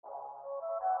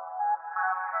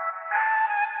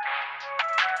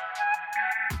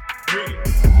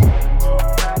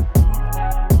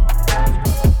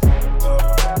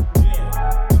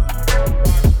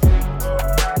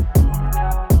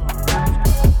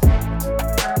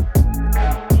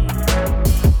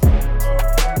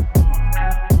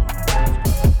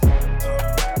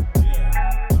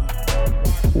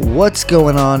What's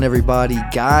going on, everybody,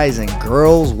 guys and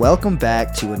girls? Welcome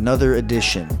back to another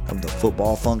edition of the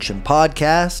Football Function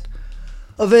Podcast,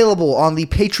 available on the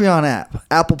Patreon app,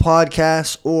 Apple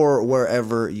Podcasts, or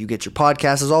wherever you get your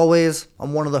podcasts. As always,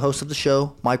 I'm one of the hosts of the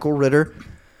show, Michael Ritter.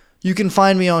 You can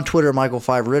find me on Twitter,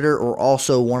 Michael5Ritter, or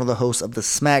also one of the hosts of the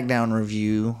SmackDown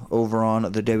review over on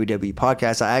the WWE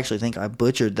Podcast. I actually think I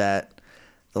butchered that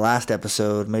the last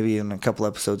episode, maybe in a couple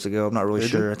episodes ago. I'm not really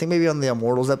sure. I think maybe on the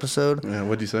Immortals episode. Yeah,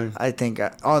 what'd you say? I think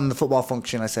on the Football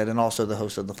Function, I said, and also the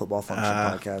host of the Football Function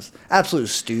podcast. Absolute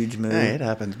stooge move. Hey, it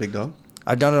happens, big dog.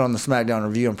 I've done it on the SmackDown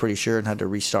review, I'm pretty sure, and had to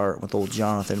restart with old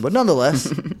Jonathan. But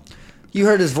nonetheless, you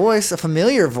heard his voice, a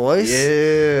familiar voice.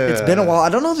 Yeah. It's been a while. I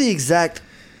don't know the exact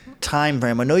time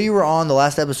frame. I know you were on. The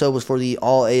last episode was for the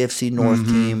All-NFC North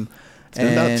team. It's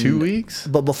been about 2 weeks.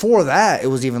 But before that, it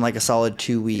was even like a solid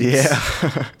 2 weeks.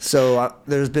 Yeah. So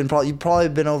there's been you've probably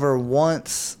been over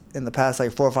once in the past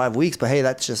like 4 or 5 weeks. But hey,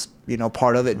 that's just,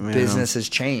 part of it. Yeah. Business has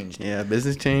changed. Yeah,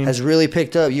 business changed. Has really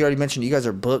picked up. You already mentioned you guys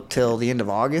are booked till the end of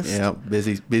August. Yeah,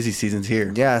 busy season's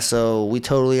here. Yeah, so we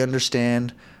totally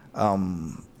understand.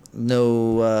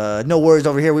 No worries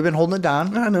over here. We've been holding it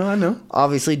down. I know.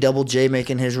 Obviously, Double J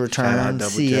making his return.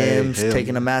 CM's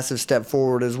taking a massive step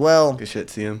forward as well. Good shit,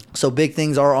 CM. So big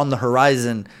things are on the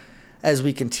horizon as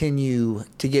we continue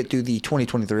to get through the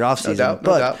 2023 offseason.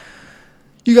 No doubt.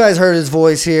 You guys heard his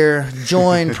voice here.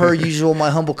 Join, per usual, my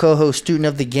humble co-host, student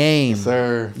of the game. Yes,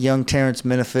 sir. Young Terrence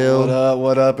Minifield.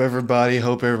 What up, everybody?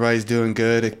 Hope everybody's doing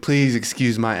good. Please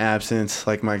excuse my absence.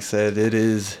 Like Mike said,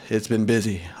 it's been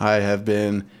busy. I have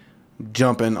been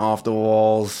jumping off the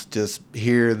walls, just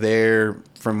here, there,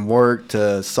 from work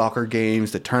to soccer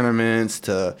games to tournaments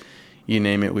to you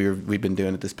name it. We've been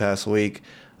doing it this past week.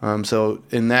 So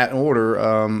in that order,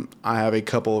 I have a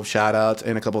couple of shout outs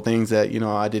and a couple of things that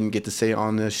I didn't get to say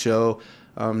on this show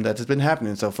that has been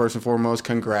happening. So first and foremost,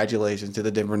 congratulations to the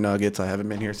Denver Nuggets. I haven't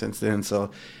been here since then, so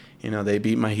they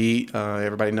beat my Heat.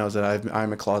 Everybody knows that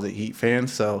I'm a closet Heat fan,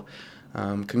 so.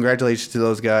 Congratulations to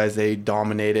those guys. They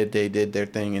dominated. They did their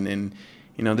thing and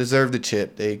deserved the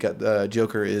chip. They got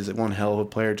Joker is one hell of a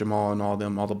player. Jamal and all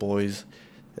the boys,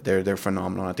 they're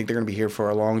phenomenal. I think they're gonna be here for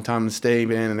a long time to stay,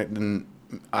 man. And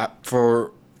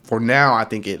for now, I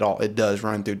think it does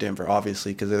run through Denver,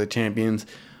 obviously, because they're the champions.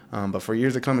 But for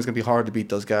years to come, it's gonna be hard to beat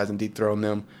those guys and dethrone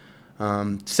them.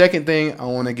 Second thing, I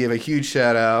want to give a huge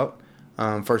shout out.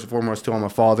 First and foremost to all my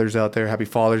fathers out there. Happy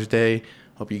Father's Day.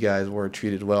 Hope you guys were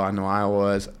treated well. I know I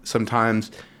was. Sometimes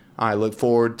I look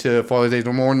forward to Father's Day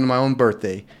more than my own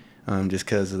birthday, just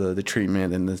because of the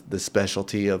treatment and the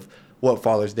specialty of what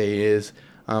Father's Day is.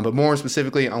 But more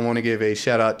specifically, I want to give a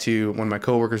shout out to one of my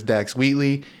coworkers, Dax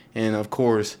Wheatley, and of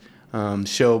course,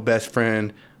 show best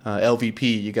friend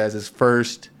LVP. You guys'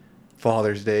 first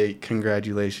Father's Day.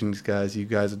 Congratulations, guys. You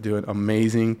guys are doing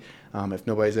amazing. If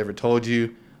nobody's ever told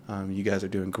you, you guys are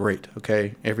doing great,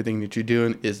 okay? Everything that you're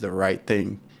doing is the right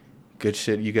thing. Good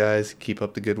shit, you guys. Keep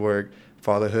up the good work.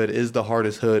 Fatherhood is the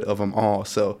hardest hood of them all,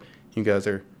 so you guys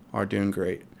are doing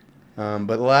great.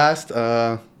 But last,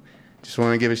 just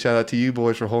want to give a shout-out to you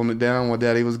boys for holding it down while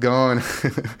Daddy was gone.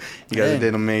 You guys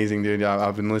did amazing, dude.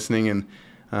 I've been listening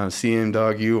and seeing,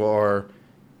 dog, you are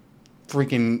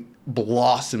freaking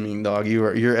blossoming, dog.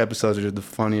 Your episodes are just the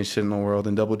funniest shit in the world.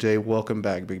 And Double J, welcome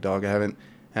back, big dog. I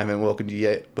haven't welcomed you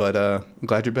yet, but I'm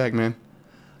glad you're back, man.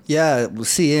 Yeah, we'll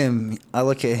see him. I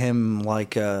look at him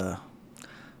like, that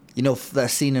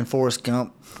scene in Forrest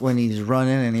Gump when he's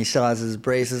running and he still has his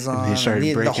braces on. He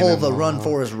started breaking the Run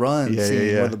Forrest Run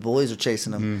scene where the boys are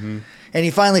chasing him. Mm-hmm. And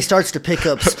he finally starts to pick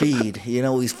up speed.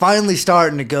 He's finally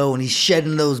starting to go and he's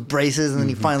shedding those braces and then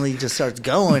he finally just starts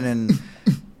going and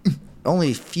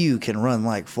only few can run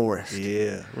like Forrest.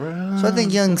 Yeah. So I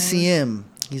think young CM...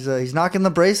 He's knocking the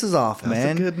braces off,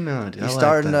 man. That's a good nod. He's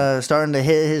starting to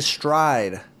hit his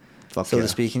stride, to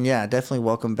speak. And yeah, definitely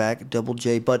welcome back, Double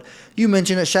J. But you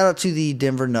mentioned it. Shout out to the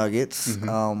Denver Nuggets.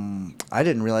 Mm-hmm. I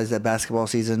didn't realize that basketball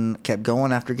season kept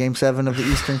going after Game 7 of the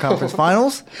Eastern Conference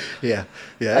Finals. Yeah.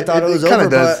 I thought it was over.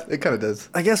 It kind of does.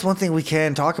 I guess one thing we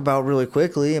can talk about really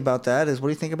quickly about that is what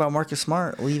do you think about Marcus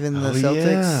Smart leaving the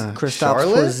Celtics? Yeah. Kristaps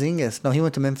Porzingis. No, he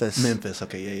went to Memphis.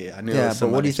 Okay, yeah. I knew. Yeah, but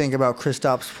what do you think about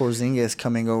Kristaps Porzingis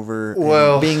coming over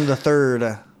and being the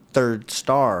third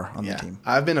star on the team?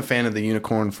 I've been a fan of the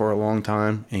Unicorn for a long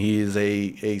time, and he is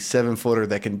a 7-footer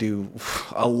that can do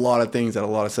a lot of things that a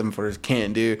lot of 7-footers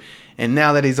can't do. And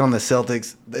now that he's on the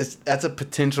Celtics, that's a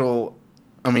potential.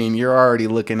 I mean, you're already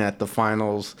looking at the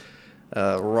finals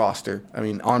roster. I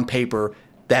mean, on paper,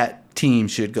 that team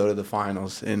should go to the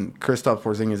finals. And Kristaps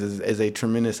Porzingis is a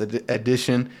tremendous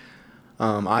addition.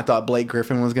 I thought Blake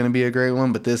Griffin was going to be a great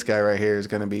one, but this guy right here is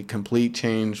going to be complete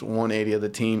change, 180 of the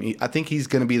team. I think he's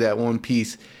going to be that one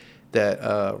piece that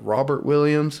Robert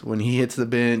Williams, when he hits the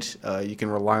bench, you can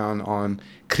rely on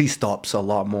Kristaps a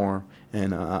lot more.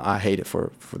 And I hate it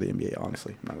for the NBA,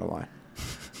 honestly. I'm not going to lie.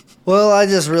 Well, I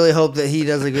just really hope that he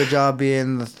does a good job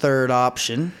being the third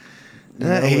option.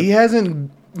 He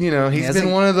hasn't, he's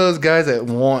been one of those guys that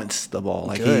wants the ball.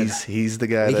 Like he's the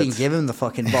guy. They can give him the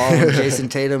fucking ball when Jason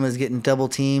Tatum is getting double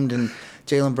teamed and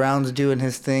Jaylen Brown's doing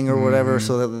his thing or whatever.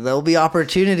 So that there'll be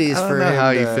opportunities for him. I don't know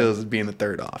how he feels as being the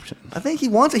third option. I think he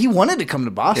wants it. He wanted to come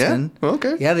to Boston. Yeah.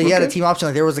 Okay. He had a team option.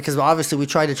 Like there was because obviously we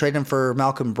tried to trade him for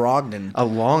Malcolm Brogdon a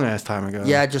long ass time ago.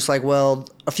 Yeah, just like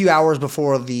a few hours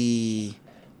before the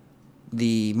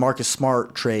Marcus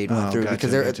Smart trade went through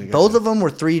because both of them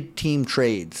were 3-team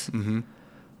trades. Mm-hmm.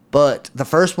 But the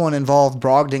first one involved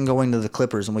Brogdon going to the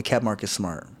Clippers, and we kept Marcus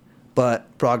Smart.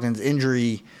 But Brogdon's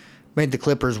injury made the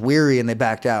Clippers weary, and they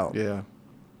backed out. Yeah.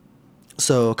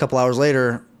 So a couple hours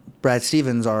later, Brad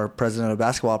Stevens, our president of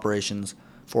basketball operations,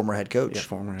 former head coach,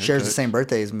 shares the same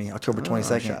birthday as me, October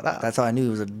 22nd. That's how I knew he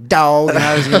was a dog and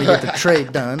I was going to get the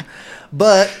trade done.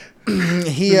 But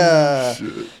he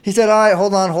said, all right,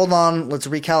 hold on. Let's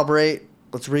recalibrate.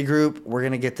 Let's regroup. We're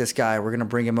going to get this guy. We're going to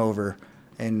bring him over.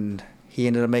 And he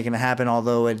ended up making it happen,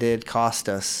 although it did cost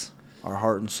us our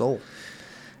heart and soul.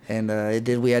 And it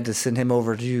did. We had to send him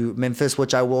over to Memphis,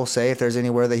 which I will say, if there's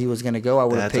anywhere that he was going to go, I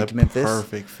would have picked Memphis.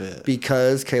 Perfect fit.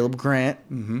 Because Caleb Grant,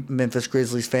 Memphis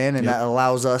Grizzlies fan, and that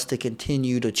allows us to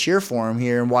continue to cheer for him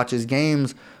here and watch his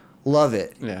games. Love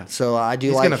it. Yeah. So I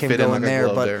do like him going there.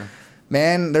 But,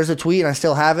 man, there's a tweet, and I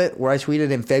still have it, where I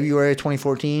tweeted in February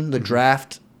 2014. The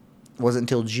draft wasn't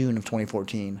until June of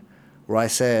 2014, where I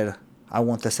said, I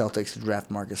want the Celtics to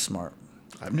draft Marcus Smart.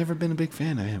 I've never been a big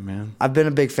fan of him, man. I've been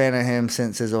a big fan of him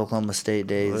since his Oklahoma State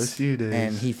days. Those few days.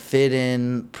 And he fit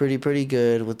in pretty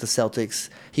good with the Celtics.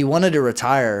 He wanted to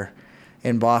retire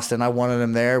in Boston. I wanted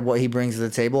him there. What he brings to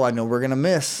the table, I know we're going to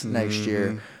miss next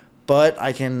year. But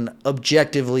I can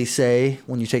objectively say,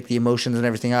 when you take the emotions and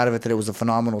everything out of it, that it was a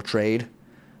phenomenal trade.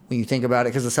 When you think about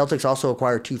it, because the Celtics also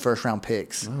acquired 2 first-round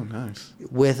picks. Oh, nice.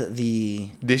 With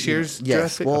this year's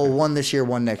draft pick? Yes. Well, one this year,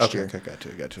 one next year. Okay,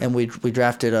 got you. And we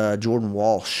drafted Jordan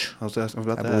Walsh. I was asking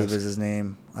about that. I believe is his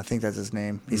name. I think that's his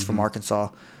name. He's from Arkansas.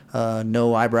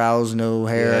 No eyebrows, no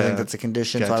hair. I think that's a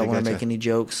condition, so I don't want to make any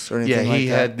jokes or anything like that. Yeah, he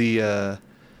had the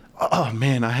oh,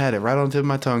 man, I had it right on the tip of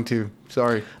my tongue, too.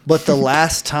 Sorry. But the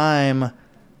last time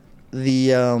the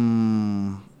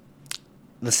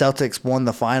Celtics won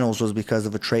the finals was because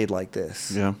of a trade like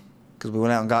this. Yeah. Because we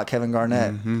went out and got Kevin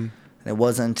Garnett. And it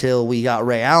wasn't until we got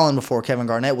Ray Allen before Kevin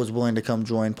Garnett was willing to come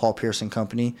join Paul Pierce and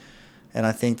company. And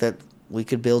I think that we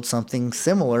could build something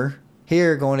similar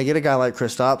here, going to get a guy like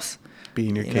Kristaps.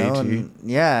 Being your KG.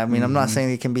 Yeah, I mean, I'm not saying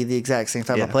he can be the exact same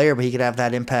type of player, but he could have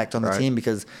that impact on the team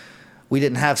because we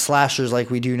didn't have slashers like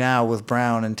we do now with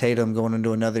Brown and Tatum going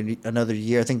into another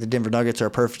year. I think the Denver Nuggets are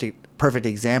a perfect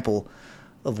example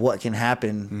of what can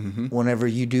happen whenever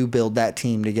you do build that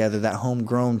team together, that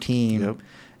homegrown team. Yep.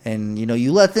 And,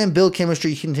 you let them build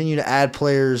chemistry. You continue to add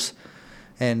players.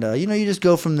 And, you just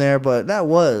go from there. But that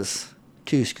was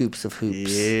 2 scoops of hoops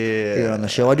here on the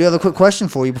show. I do have a quick question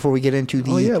for you before we get into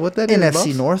the what that NFC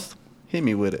is, North. Hit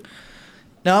me with it.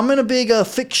 Now, I'm in a big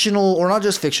fictional, or not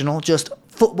just fictional, just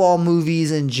football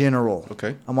movies in general.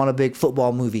 Okay. I'm on a big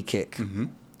football movie kick.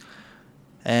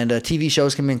 And TV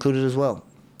shows can be included as well.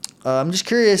 I'm just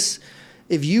curious,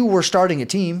 if you were starting a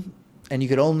team and you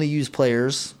could only use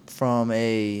players from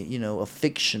a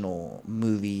fictional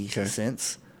movie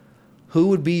sense, who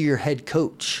would be your head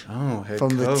coach? Oh, head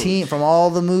from coach. The team, from all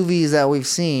the movies that we've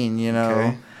seen,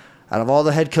 out of all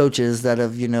the head coaches that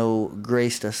have,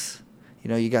 graced us.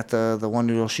 You got the one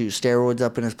who'll shoot steroids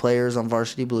up in his players on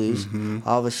Varsity Blues.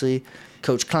 Obviously,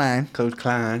 Coach Klein.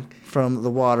 From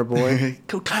The Waterboy.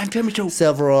 Coach Klein, tell me so.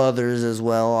 Several others as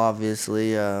well,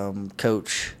 obviously.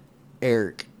 Coach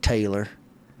Eric Taylor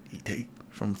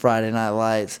from Friday Night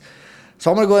Lights.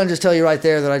 So I'm going to go ahead and just tell you right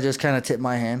there that I just kind of tipped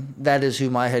my hand. That is who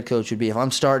my head coach would be if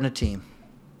I'm starting a team.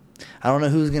 I don't know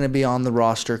who's going to be on the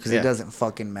roster because it doesn't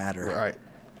fucking matter. Right.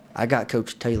 I got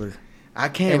Coach Taylor. I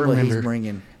can't and remember. what he's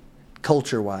bringing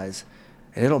culture-wise.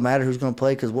 And it don't matter who's going to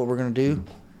play because what we're going to do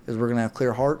is we're going to have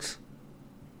clear hearts.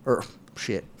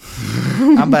 Shit.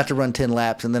 I'm about to run 10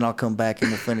 laps and then I'll come back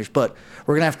and we'll finish. But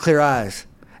we're going to have clear eyes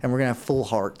and we're going to have full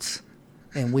hearts.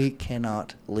 And we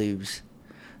cannot lose.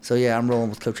 So, yeah, I'm rolling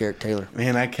with Coach Eric Taylor.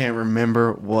 Man, I can't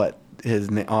remember what his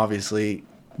name. Obviously,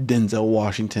 Denzel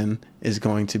Washington is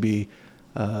going to be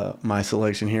my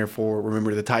selection here for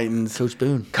Remember the Titans. Coach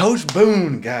Boone. Coach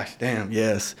Boone. Gosh damn,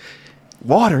 yes.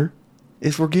 Water.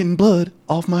 is for getting blood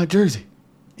off my jersey.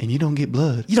 And you don't get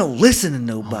blood. You don't listen to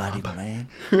nobody, man.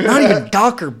 Not even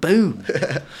Doc or Boone.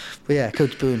 But yeah,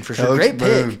 Coach Boone for sure. Coach Great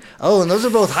Boone. pick. Oh, and those are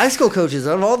both high school coaches.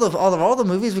 Out of all the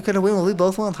movies we could have won, we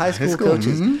both went with high school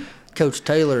coaches. Mm-hmm. Coach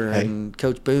Taylor and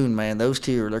Coach Boone, man, those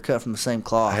two they're cut from the same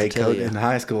cloth. Hey, I tell coach, you. in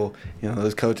high school,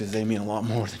 those coaches, they mean a lot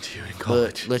more than you in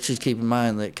college. But let's just keep in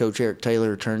mind that Coach Eric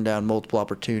Taylor turned down multiple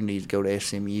opportunities to go to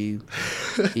SMU.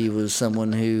 He was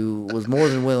someone who was more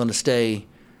than willing to stay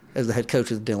as the head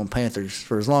coach of the Dillon Panthers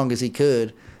for as long as he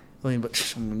could.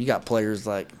 But you got players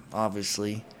like,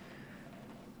 obviously,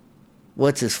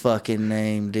 what's his fucking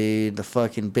name, dude? The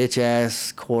fucking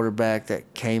bitch-ass quarterback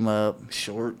that came up.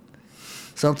 Short.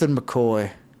 Something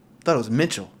McCoy. Thought it was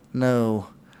Mitchell. No.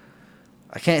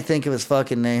 I can't think of his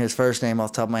fucking name, his first name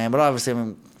off the top of my head. But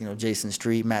obviously, Jason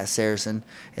Street, Matt Saracen,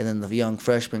 and then the young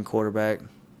freshman quarterback,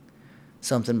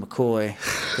 something McCoy.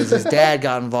 Because his dad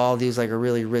got involved. He was like a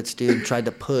really rich dude and tried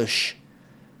to push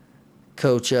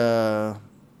Coach Taylor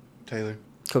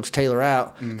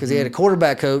out because he had a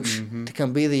quarterback coach to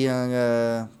come be the young,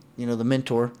 the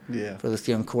mentor for this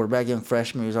young quarterback, young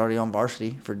freshman who's already on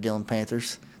varsity for Dillon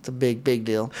Panthers. It's a big, big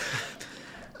deal.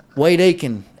 Wade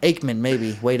Aikman,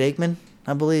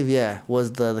 I believe,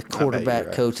 was the quarterback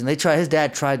right. coach. And his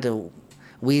dad tried to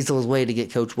weasel his way to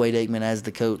get Coach Wade Aikman as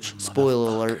the coach. Spoiler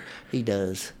alert, he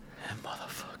does. That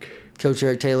motherfucker. Coach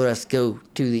Eric Taylor has to go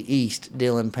to the East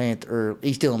Dillon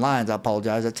Lions. I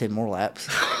apologize, that's 10 more laps.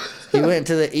 He went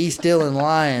to the East Dillon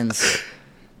Lions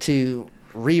to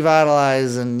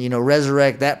revitalize and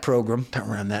resurrect that program.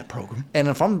 Turn around that program. And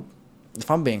if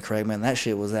I'm being correct, man, that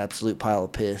shit was an absolute pile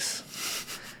of piss.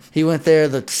 He went there.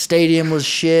 The stadium was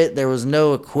shit. There was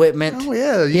no equipment. Oh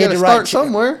yeah, you got to start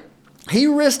somewhere. He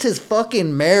risked his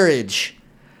fucking marriage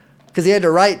because he had to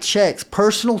write checks,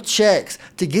 personal checks,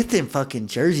 to get them fucking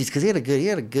jerseys because he had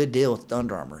a good deal with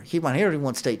Under Armour. He already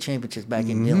won state championships back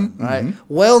in Dillon, right?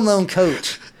 Well-known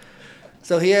coach.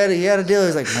 So he had a deal.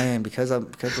 He's like, man, because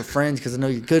we're friends, because I know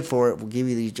you're good for it, we'll give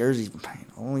you these jerseys. Man,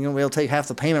 only gonna be able to take half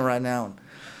the payment right now. And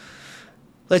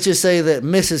let's just say that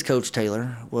Mrs. Coach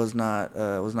Taylor was not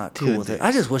cool with it.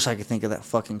 I just wish I could think of that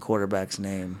fucking quarterback's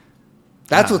name.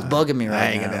 That's what's bugging me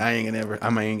right now. I ain't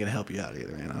gonna help you out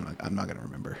either, man. I'm not gonna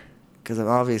remember. Because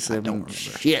obviously,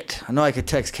 shit. I know I could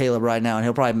text Caleb right now, and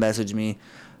he'll probably message me.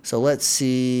 So let's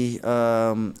see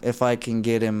if I can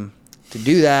get him to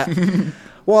do that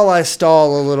while I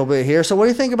stall a little bit here. So what do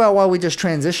you think about while we just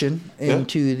transition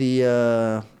into the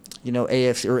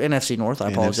AFC or NFC North?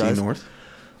 I apologize. NFC North.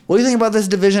 What do you think about this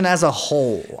division as a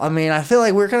whole? I mean, I feel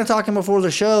like we were kind of talking before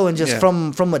the show, and just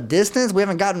from a distance, we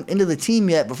haven't gotten into the team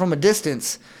yet, but from a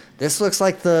distance, this looks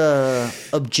like the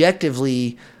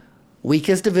objectively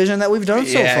weakest division that we've done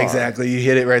so far. Yeah, exactly. You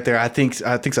hit it right there. I think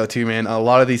so too, man. A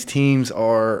lot of these teams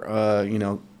are, a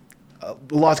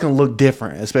lot's going to look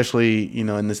different, especially,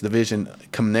 in this division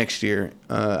come next year.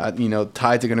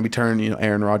 Tides are going to be turned.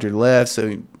 Aaron Rodgers left,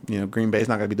 so, Green Bay's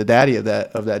not going to be the daddy of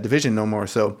that division no more.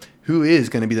 So who is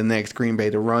going to be the next Green Bay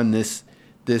to run this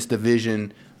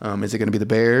division? Is it going to be the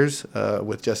Bears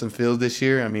with Justin Fields this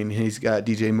year? I mean, he's got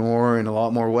DJ Moore and a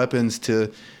lot more weapons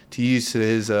to use to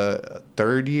his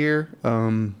third year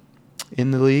in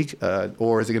the league,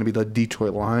 or is it going to be the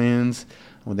Detroit Lions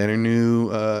with their new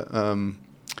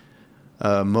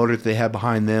motor that they have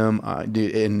behind them?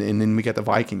 And then we got the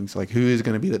Vikings. Like, who is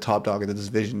going to be the top dog of this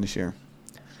division this year?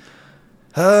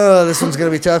 This one's going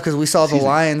to be tough because we saw the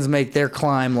Lions make their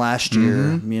climb last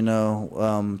year,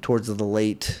 towards the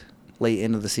late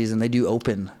end of the season. They do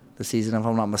open the season, if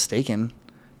I'm not mistaken,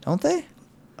 don't they?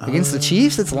 Against the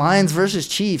Chiefs? It's Lions versus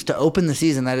Chiefs to open the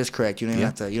season. That is correct. You don't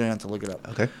have to look it up.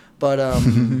 Okay. But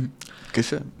good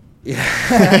shit. Yeah,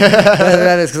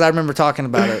 that is because I remember talking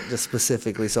about it just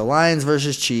specifically. So Lions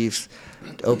versus Chiefs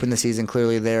to open the season.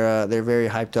 Clearly, they're very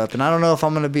hyped up, and I don't know if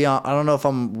I'm going to be on. I don't know if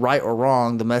I'm right or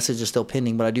wrong. The message is still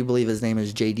pending, but I do believe his name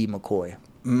is J.D. McCoy,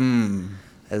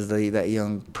 as that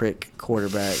young prick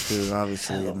quarterback who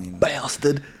obviously,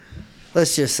 bastard.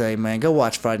 Let's just say, man, go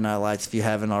watch Friday Night Lights if you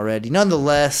haven't already.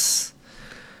 Nonetheless,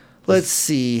 let's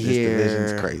see here. This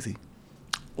division's crazy.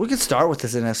 We could start with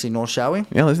this NFC North, shall we?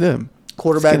 Yeah, let's do it.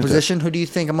 Quarterback position, who do you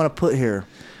think I'm going to put here?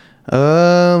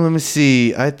 Let me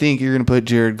see. I think you're going to put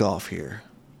Jared Goff here.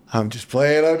 I'm just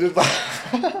playing.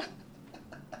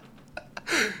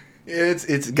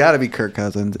 It's got to be Kirk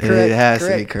Cousins. Correct, it has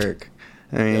to be Kirk.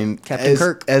 I mean, Captain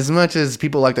Kirk. As much as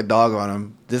people like to dog on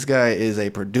him, this guy is a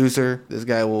producer. This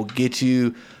guy will get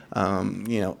you,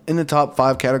 in the top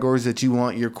 5 categories that you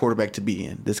want your quarterback to be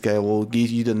in. This guy will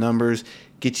give you the numbers,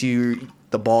 get you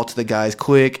the ball to the guys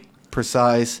quick,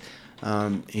 precise.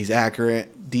 He's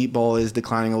accurate. Deep ball is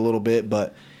declining a little bit,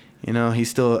 but he's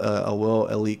still a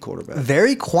elite quarterback.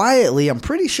 Very quietly, I'm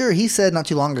pretty sure he said not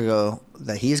too long ago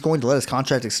that he's going to let his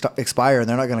contract expire and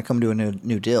they're not going to come to a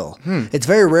new deal. It's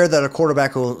very rare that a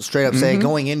quarterback will straight up say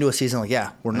going into a season, like,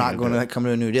 yeah, we're not going to come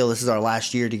to a new deal. This is our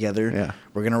last year together. Yeah.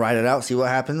 We're going to ride it out, see what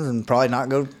happens, and probably not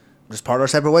go just part our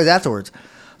separate ways afterwards.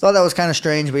 Thought that was kind of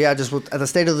strange, but yeah, just at the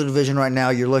state of the division right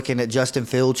now, you're looking at Justin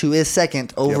Fields, who is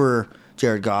second over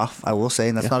Jared Goff, I will say,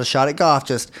 and that's not a shot at Goff.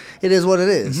 Just it is what it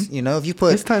is. If you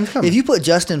put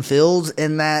Justin Fields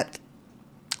in that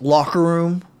locker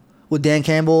room with Dan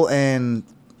Campbell and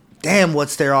damn,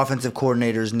 what's their offensive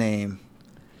coordinator's name?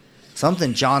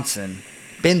 Something Johnson,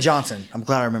 Ben Johnson. I'm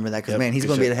glad I remember that because man, he's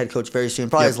going to be the head coach very soon.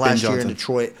 Probably his last year in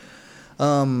Detroit.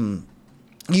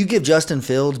 You give Justin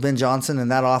Fields, Ben Johnson,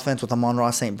 and that offense with Amon-Ra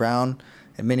St. Brown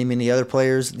and many, many other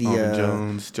players.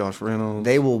 Jones, Josh Reynolds.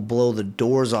 They will blow the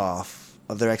doors off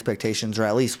of their expectations, or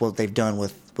at least what they've done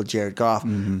with Jared Goff.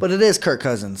 But it is Kirk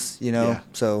Cousins,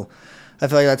 So I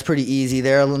feel like that's pretty easy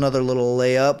there. Another little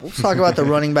layup. Let's talk about the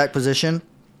running back position.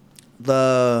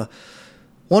 The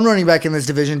one running back in this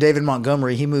division, David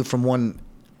Montgomery, he moved from one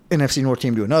NFC North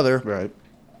team to another. Right.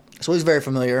 So he's very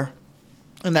familiar.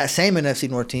 And that same NFC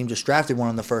North team just drafted one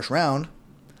in the first round.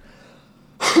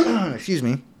 Excuse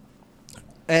me.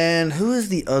 And who is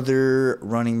the other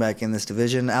running back in this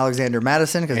division? Alexander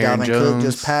Madison, because Dalvin Cook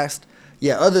just passed.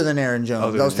 Yeah, other than Aaron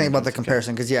Jones. I was thinking about the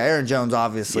comparison because, Aaron Jones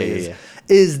obviously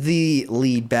is the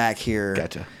lead back here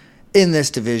in this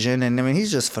division. And, I mean,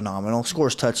 he's just phenomenal.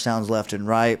 Scores touchdowns left and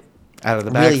right. Out of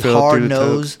the backfield. Really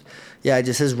hard-nosed. Yeah,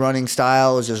 just his running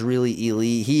style is just really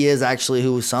elite. He is actually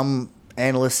who some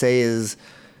analysts say is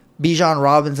Bijan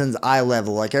Robinson's eye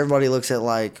level. Like, everybody looks at,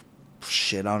 like,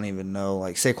 I don't even know,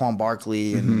 like Saquon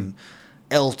Barkley and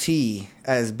LT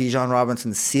as Bijan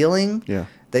Robinson's ceiling. Yeah.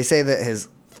 They say that his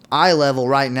eye level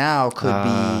right now could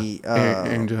be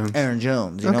Aaron Jones. Aaron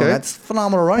Jones. That's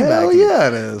phenomenal running back. Hell yeah,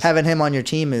 it is. Having him on your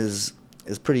team is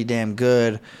pretty damn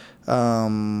good.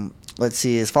 Let's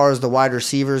see. As far as the wide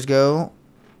receivers go,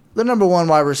 the number one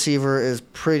wide receiver is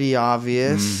pretty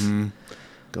obvious.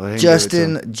 Go ahead,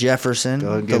 Justin Jefferson,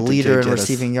 the leader in Jettis.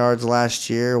 Receiving yards last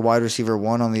year, wide receiver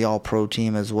 1 on the All-Pro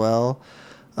team as well.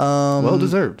 Well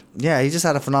deserved. Yeah, he just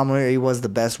had a phenomenal year. He was the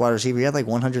best wide receiver. He had like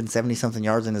 170-something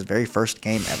yards in his very first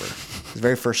game ever. His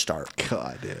very first start.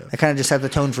 God damn. That kind of just set the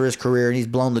tone for his career, and he's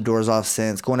blown the doors off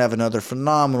since. Going to have another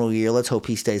phenomenal year. Let's hope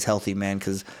he stays healthy, man,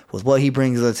 because with what he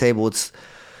brings to the table,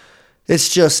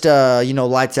 it's just,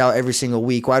 lights out every single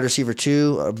week. Wide receiver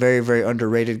 2, a very, very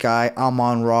underrated guy,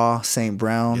 Amon-Ra St.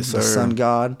 Brown, the sun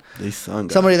god. The sun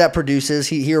god. Somebody that produces.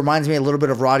 He reminds me a little bit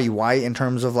of Roddy White in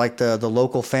terms of like the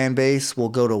local fan base will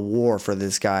go to war for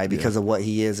this guy because of what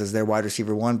he is as their wide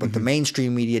receiver 1. But the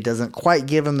mainstream media doesn't quite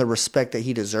give him the respect that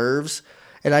he deserves.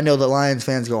 And I know that Lions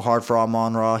fans go hard for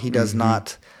Amon-Ra. He does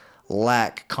not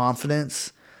lack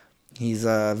confidence. He's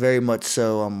very much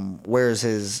so wears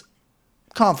his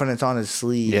confidence on his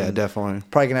sleeve. Yeah, definitely.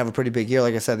 Probably going to have a pretty big year.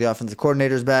 Like I said, the offensive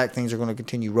coordinator's back. Things are going to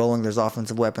continue rolling. There's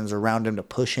offensive weapons around him to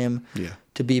push him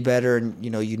to be better. And,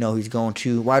 he's going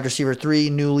to. Wide receiver 3,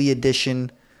 newly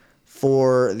addition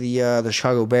for the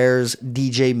Chicago Bears,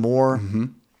 DJ Moore.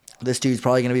 This dude's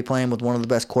probably going to be playing with one of the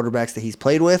best quarterbacks that he's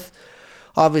played with.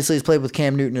 Obviously, he's played with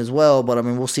Cam Newton as well, but, I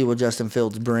mean, we'll see what Justin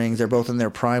Fields brings. They're both in their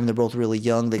prime. They're both really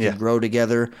young. They can grow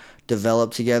together,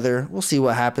 develop together. We'll see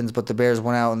what happens, but the Bears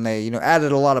went out and they,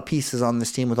 added a lot of pieces on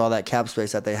this team with all that cap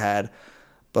space that they had,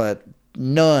 but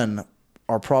none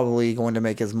are probably going to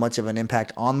make as much of an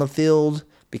impact on the field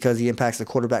because he impacts the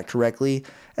quarterback correctly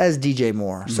as DJ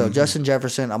Moore. So, Justin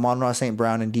Jefferson, Amon-Ra St.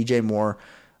 Brown, and DJ Moore.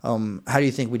 How do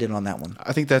you think we did on that one?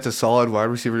 I think that's a solid wide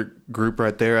receiver group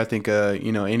right there. I think,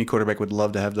 any quarterback would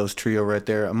love to have those trio right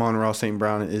there. Amon-Ra St.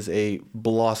 Brown is a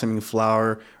blossoming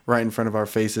flower right in front of our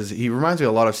faces. He reminds me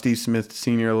a lot of Steve Smith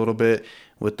Sr. a little bit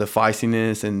with the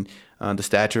feistiness and the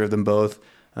stature of them both.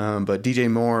 But DJ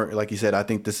Moore, like you said, I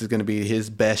think this is going to be his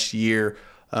best year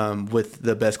with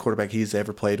the best quarterback he's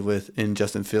ever played with in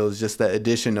Justin Fields. Just that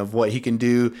addition of what he can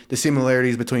do, the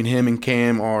similarities between him and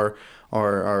Cam are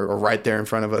right there in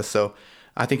front of us. So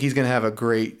I think he's going to have a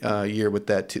great year with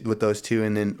with those two.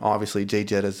 And then obviously Jay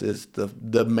Jettis is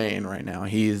the man right now.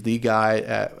 He is the guy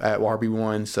at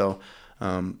RB1. So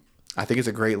I think it's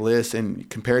a great list. And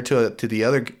compared to the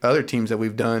other teams that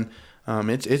we've done,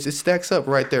 it stacks up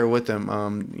right there with them.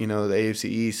 The AFC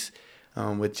East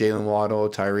with Jalen Waddle,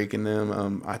 Tyreek, and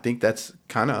them. I think that's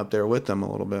kind of up there with them a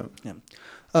little bit. Yeah.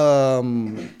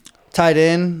 Tight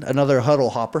end, another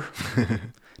huddle hopper.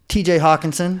 TJ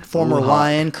Hawkinson, former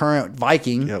Lion, current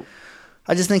Viking. Yep.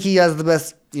 I just think he has the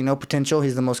best, potential.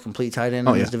 He's the most complete tight end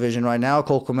in his division right now.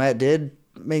 Cole Kmet did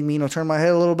make me, turn my head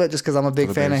a little bit just because I'm a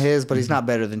big fan of his, but he's not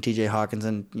better than TJ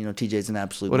Hawkinson. TJ's an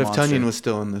absolute monster. What if Tunyon was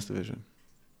still in this division?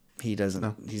 He doesn't.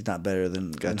 No. He's not better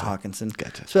than Hawkinson.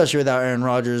 Gotcha. Especially without Aaron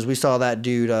Rodgers. We saw that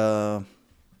dude,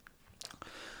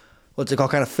 what's it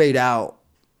called, kind of fade out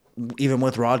even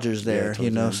with Rodgers there,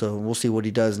 so we'll see what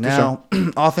he does now.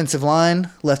 Sure. Offensive line,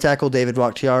 left tackle David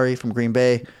Bakhtiari from Green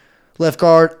Bay. Left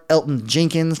guard, Elton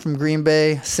Jenkins from Green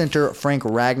Bay. Center, Frank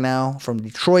Ragnow from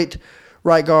Detroit.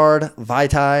 Right guard,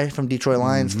 Vaitai from Detroit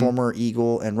Lions, former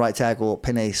Eagle. And right tackle,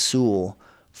 Penei Sewell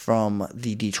from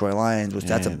the Detroit Lions, which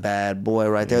that's a bad boy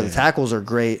right there. The tackles are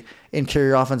great.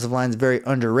 Interior offensive line is very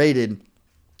underrated.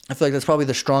 I feel like that's probably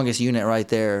the strongest unit right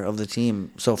there of the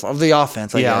team so far, of the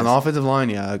offense. I guess. On the offensive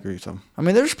line, I agree with them. I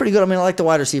mean, they're just pretty good. I mean, I like the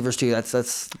wide receivers too. That's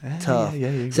tough.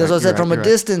 So as I said, from a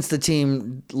distance, the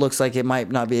team looks like it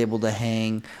might not be able to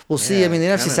hang. We'll see. I mean, the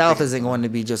NFC South isn't going to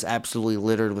be just absolutely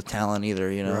littered with talent either,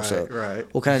 Right.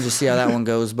 We'll kind of just see how that one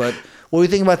goes. But what do you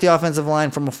think about the offensive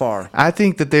line from afar? I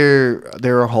think that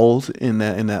there are holes in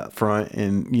that front,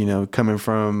 and coming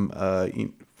from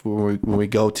when we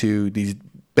go to these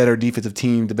better defensive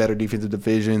teams, the better defensive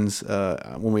divisions,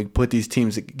 when we put these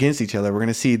teams against each other, we're going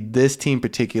to see this team in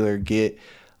particular get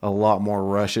a lot more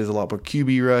rushes, a lot more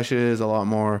QB rushes, a lot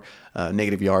more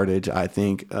negative yardage, I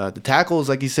think. The tackles,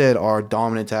 like you said, are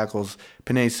dominant tackles.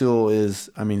 Penei Sewell is,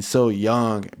 so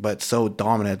young, but so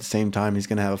dominant at the same time. He's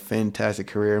going to have a fantastic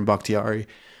career in Bakhtiari.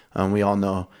 We all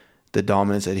know the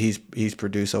dominance that he's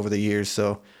produced over the years.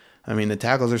 So, the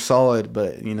tackles are solid,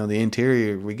 but, the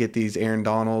interior, we get these Aaron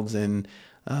Donalds and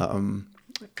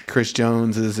Chris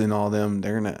Joneses and all them.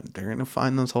 They're gonna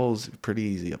find those holes pretty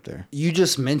easy up there. You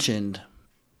just mentioned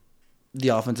the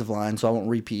offensive line, so I won't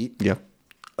repeat. Yeah.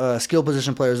 Skill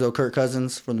position players though: Kirk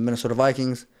Cousins from the Minnesota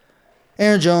Vikings,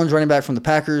 Aaron Jones, running back from the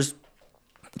Packers.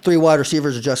 3 wide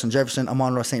receivers are Justin Jefferson,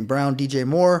 Amon-Ra St. Brown, DJ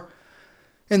Moore,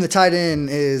 and the tight end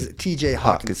is TJ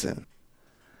Hawkinson.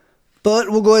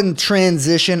 But we'll go ahead and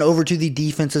transition over to the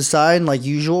defensive side, and like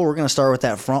usual, we're gonna start with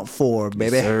that front four,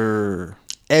 baby. Yes, sir.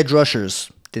 Edge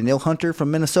rushers: Danielle Hunter from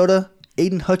Minnesota,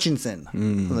 Aiden Hutchinson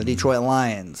from the Detroit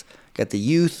Lions. Got the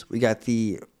youth. We got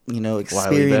the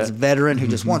experienced veteran who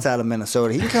just wants out of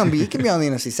Minnesota. He can be on the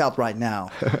NFC South right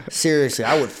now. Seriously,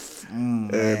 I would.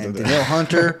 Danielle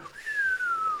Hunter.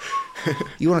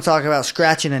 You want to talk about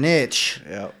scratching an itch?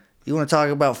 Yep. You want to talk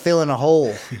about filling a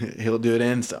hole? He'll do it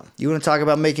and some. You want to talk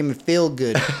about making me feel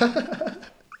good?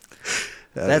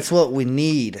 That's what we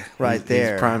need right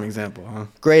there. He's a prime example, huh?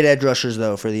 Great edge rushers,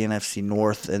 though, for the NFC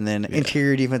North. And then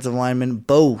interior defensive linemen,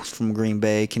 both from Green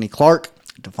Bay. Kenny Clark,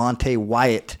 Devontae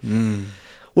Wyatt.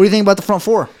 What do you think about the front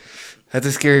four? That's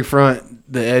a scary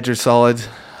front. The edge are solid.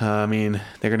 They're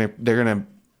gonna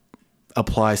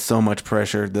apply so much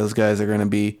pressure. Those guys are gonna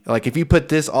be like, if you put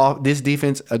this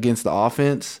defense against the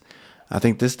offense, I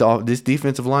think this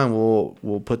defensive line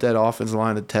will put that offensive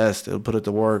line to test. It'll put it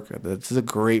to work. This is a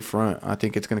great front. I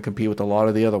think it's going to compete with a lot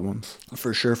of the other ones.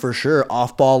 For sure.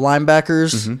 Off-ball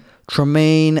linebackers.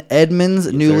 Tremaine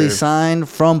Edmonds, newly signed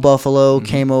from Buffalo,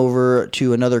 came over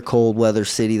to another cold weather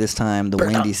city this time, the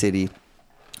Windy City.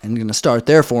 And going to start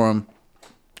there for him.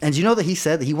 And you know that he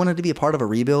said that he wanted to be a part of a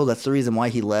rebuild? That's the reason why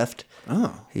he left.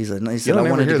 Oh. He said, I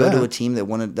wanted to go to a team that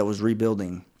was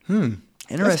rebuilding.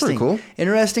 Interesting. That's pretty cool.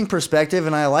 Interesting perspective,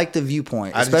 and I like the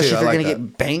viewpoint, especially if you're going to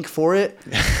get bank for it.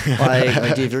 Dude,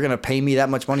 if you're going to pay me that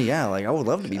much money, I would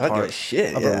love to be part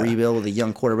of a rebuild with a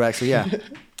young quarterback. So,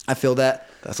 I feel that.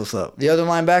 That's what's up. The other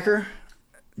linebacker,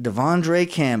 Devondre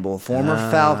Campbell, former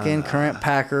Falcon, current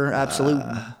Packer, absolute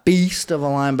beast of a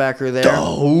linebacker there.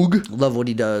 Dog. Love what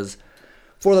he does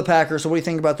for the Packers. So what do you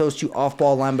think about those two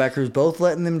off-ball linebackers, both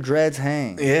letting them dreads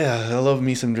hang? Yeah, I love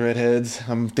me some dreadheads.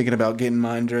 I'm thinking about getting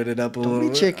mine dreaded up a little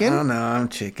bit. Chicken. I don't know. I'm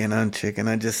chicken. I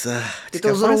just get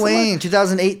those little Wayne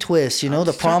 2008 twists,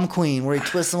 the prom queen where he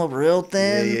twists them up real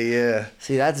thin. Yeah.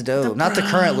 See, that's dope. Not the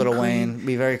current Little Wayne.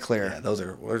 Be very clear. Yeah, those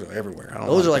are everywhere.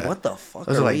 Those are like, what the fuck?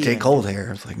 Those are like J. Cole's hair.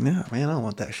 I was like, no, man, I don't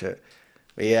want that shit.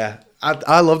 But yeah,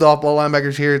 I love the off-ball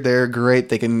linebackers here. They're great.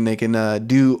 They can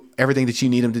do everything that you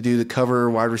need them to do to cover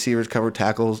wide receivers, cover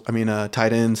tackles.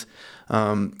 Tight ends,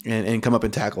 and come up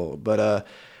and tackle. But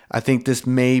I think this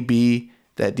may be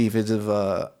that defensive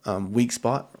weak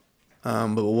spot.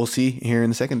 But we'll see here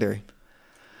in the secondary.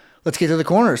 Let's get to the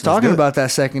corners. Talking about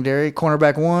that secondary,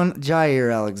 cornerback 1,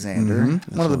 Jair Alexander,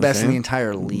 one of the best in the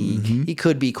entire league. He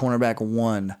could be cornerback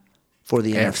 1 for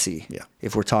the NFC. Yeah,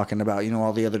 if we're talking about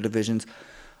all the other divisions.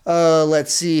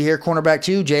 Let's see here. Cornerback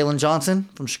 2, Jalen Johnson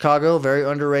from Chicago. Very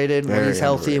underrated. When he's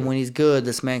healthy and when he's good,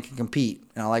 this man can compete.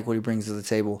 And I like what he brings to the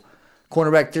table.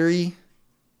 Cornerback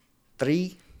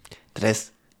 3,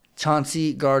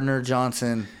 Chauncey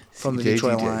Gardner-Johnson from the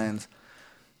Detroit Lions.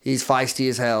 He's feisty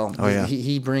as hell. Oh, yeah.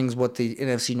 He brings what the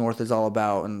NFC North is all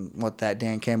about and what that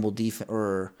Dan Campbell team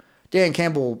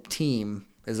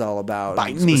is all about.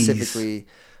 By Specifically,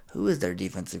 who is their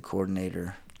defensive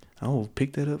coordinator? I will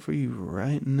pick that up for you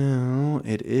right now.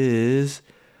 It is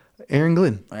Aaron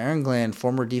Glenn. Aaron Glenn,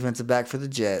 former defensive back for the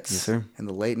Jets. Yes, sir. In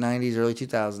the late 90s, early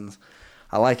 2000s.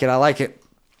 I like it.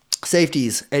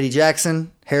 Safeties, Eddie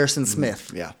Jackson, Harrison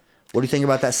Smith. Yeah. What do you think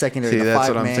about that secondary? See, the that's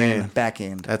what I'm 5-man saying. back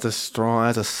end. That's a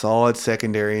solid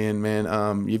secondary end,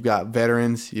 man. You've got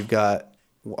veterans. You've got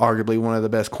arguably one of the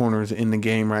best corners in the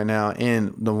game right now,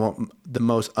 and the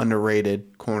most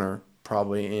underrated corner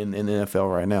probably in the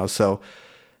NFL right now. So,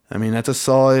 I mean, that's a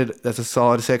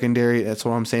solid secondary. That's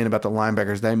what I'm saying about the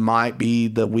linebackers. They might be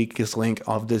the weakest link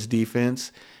of this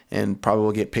defense, and probably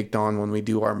will get picked on when we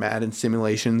do our Madden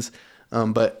simulations.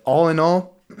 But all in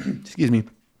all, excuse me.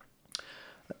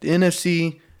 The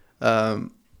NFC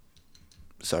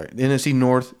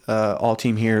North all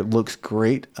team here looks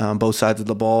great. Both sides of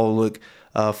the ball look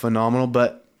phenomenal,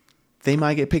 but they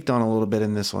might get picked on a little bit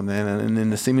in this one. And in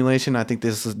the simulation, I think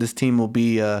this team will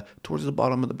be towards the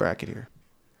bottom of the bracket here.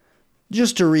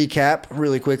 Just to recap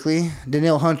really quickly,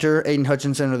 Danielle Hunter, Aiden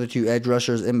Hutchinson are the two edge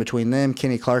rushers in between them.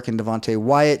 Kenny Clark and Devontae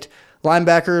Wyatt.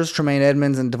 Linebackers, Tremaine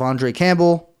Edmonds and Devondre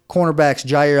Campbell. Cornerbacks,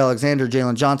 Jair Alexander,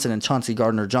 Jalen Johnson, and Chauncey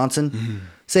Gardner-Johnson. Mm-hmm.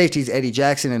 Safeties, Eddie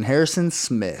Jackson and Harrison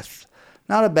Smith.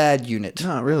 Not a bad unit.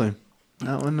 Not really.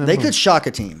 Not one. They could shock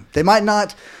a team. They might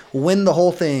not win the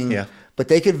whole thing, but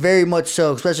they could very much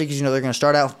so, especially because, they're going to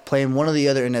start out playing one of the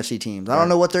other NFC teams. I don't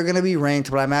know what they're going to be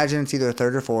ranked, but I imagine it's either a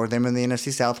third or fourth. Them in the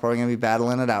NFC South probably going to be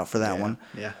battling it out for that one.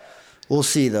 Yeah. We'll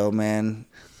see, though, man.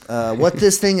 What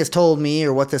this thing has told me,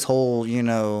 or what this whole,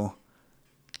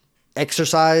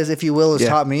 exercise, if you will, has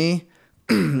taught me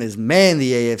is, man,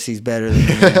 the AFC's better than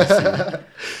the NFC.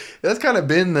 That's kind of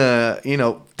been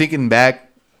the, thinking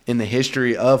back in the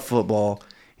history of football,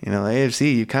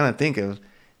 AFC, you kind of think of,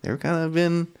 they've kind of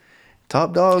been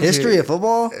top dogs. History of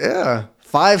football? Yeah.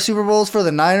 5 Super Bowls for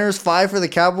the Niners, 5 for the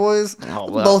Cowboys. Oh,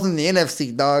 well. Both in the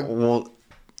NFC, dog. Well,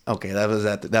 okay, that was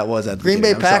at the Green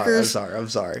beginning. Bay Packers. I'm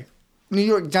sorry. New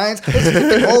York Giants.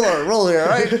 Roll here, all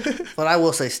right? But I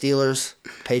will say Steelers,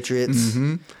 Patriots.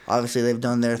 Mm-hmm. Obviously, they've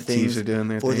done their things. Chiefs are doing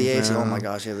their for things the AFC. now. Oh my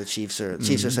gosh, yeah, the Chiefs are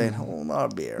saying, "Hold our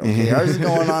beer, okay? Ours is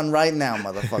going on right now,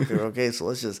 motherfucker." Okay, so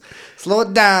let's just slow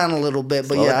it down a little bit.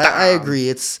 But I agree.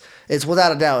 It's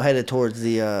without a doubt headed towards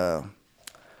the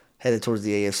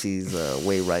AFC's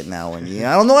way right now, and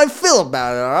I don't know how I feel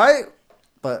about it. All right,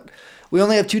 but. We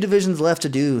only have 2 divisions left to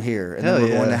do here, and then we're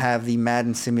going to have the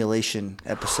Madden simulation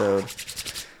episode.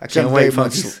 I can't wait,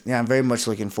 I'm very much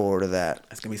looking forward to that.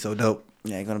 That's gonna be so dope.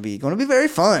 Yeah, going to be very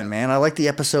fun, man. I like the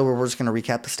episode where we're just going to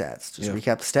recap the stats.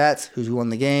 Recap the stats, who's won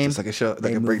the game. Just like a show,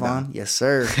 like a breakdown. Yes,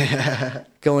 sir.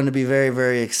 Going to be very,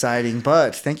 very exciting.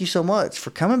 But thank you so much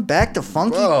for coming back to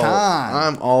Funky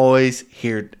Time. I'm always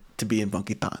here to be in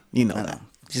Funky Time. You know that.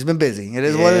 She's been busy. It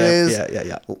is what it is.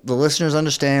 Yeah. The listeners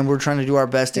understand. We're trying to do our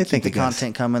best to keep the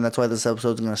content coming. That's why this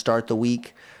episode is going to start the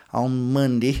week on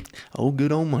Monday. Oh,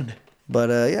 good on Monday. But,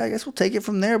 I guess we'll take it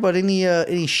from there. But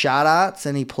any shout-outs,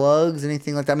 any plugs,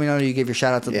 anything like that? I mean, I know you gave your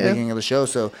shout-outs at the beginning of the show.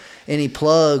 So any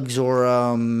plugs or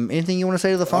anything you want to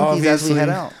say to the Funkies as we head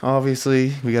out?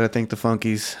 Obviously, we got to thank the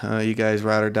Funkies. You guys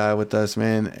ride or die with us,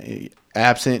 man.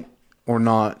 Absent or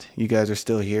not, you guys are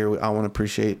still here. I want to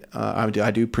appreciate. I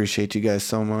do appreciate you guys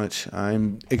so much.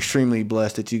 I'm extremely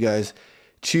blessed that you guys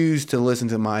choose to listen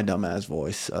to my dumbass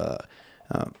voice.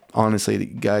 Honestly,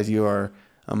 guys, you are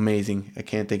amazing. I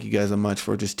can't thank you guys so much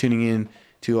for just tuning in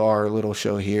to our little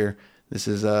show here. This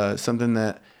is something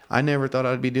that I never thought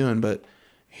I'd be doing, but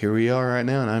here we are right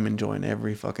now, and I'm enjoying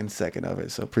every fucking second of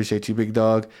it. So appreciate you, big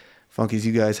dog. Funkies,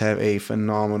 you guys have a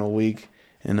phenomenal week.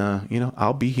 And,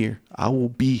 I'll be here. I will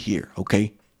be here,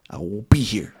 okay? I will be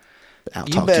here.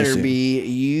 You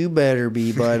better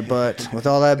be, bud. But with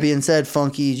all that being said,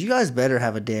 Funkies, you guys better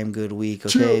have a damn good week,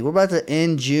 okay? Sure. We're about to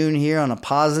end June here on a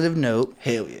positive note.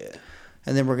 Hell yeah.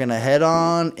 And then we're going to head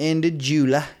on into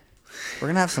July. We're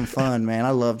going to have some fun, man. I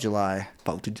love July.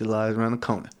 4th of July is around the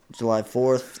corner. July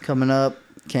 4th coming up.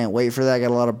 Can't wait for that.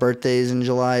 Got a lot of birthdays in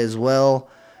July as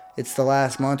well. It's the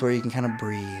last month where you can kind of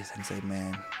breathe and say,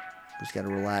 man, just got to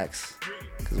relax.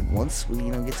 Because once we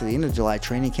get to the end of July,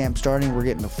 training camp starting, we're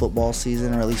getting to football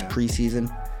season, or at least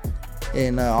preseason,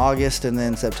 in August, and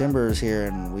then September is here,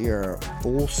 and we are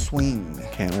full swing.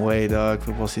 Can't wait, dog.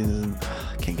 Football season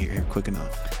can't get here quick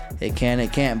enough. It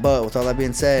can't. But with all that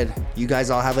being said, you guys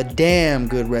all have a damn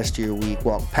good rest of your week.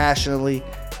 Walk passionately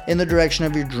in the direction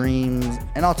of your dreams,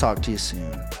 and I'll talk to you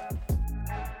soon.